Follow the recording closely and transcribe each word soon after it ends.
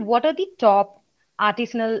What are the top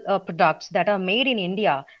artisanal products that are made in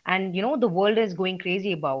India and the world is going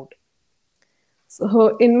crazy about?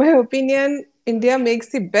 So, in my opinion, India makes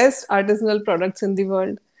the best artisanal products in the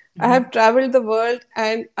world. I Hmm. have traveled the world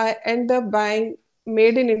and I end up buying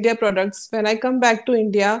made in India products. When I come back to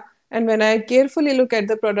India and when I carefully look at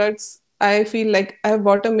the products, I feel like I have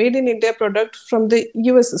bought a made in India product from the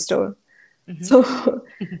US store. Hmm. So,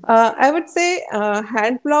 I would say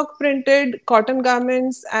hand block printed cotton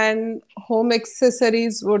garments and home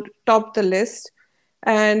accessories would top the list.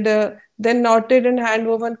 And then knotted and hand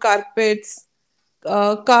woven carpets,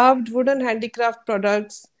 carved wooden handicraft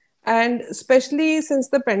products, and especially since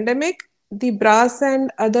the pandemic, the brass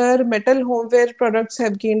and other metal homeware products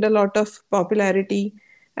have gained a lot of popularity.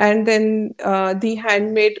 And then the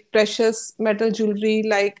handmade precious metal jewelry,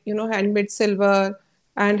 like handmade silver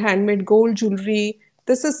and handmade gold jewelry.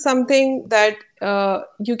 This is something that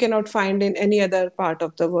you cannot find in any other part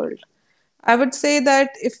of the world. I would say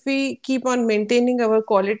that if we keep on maintaining our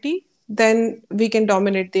quality, then we can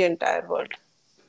dominate the entire world.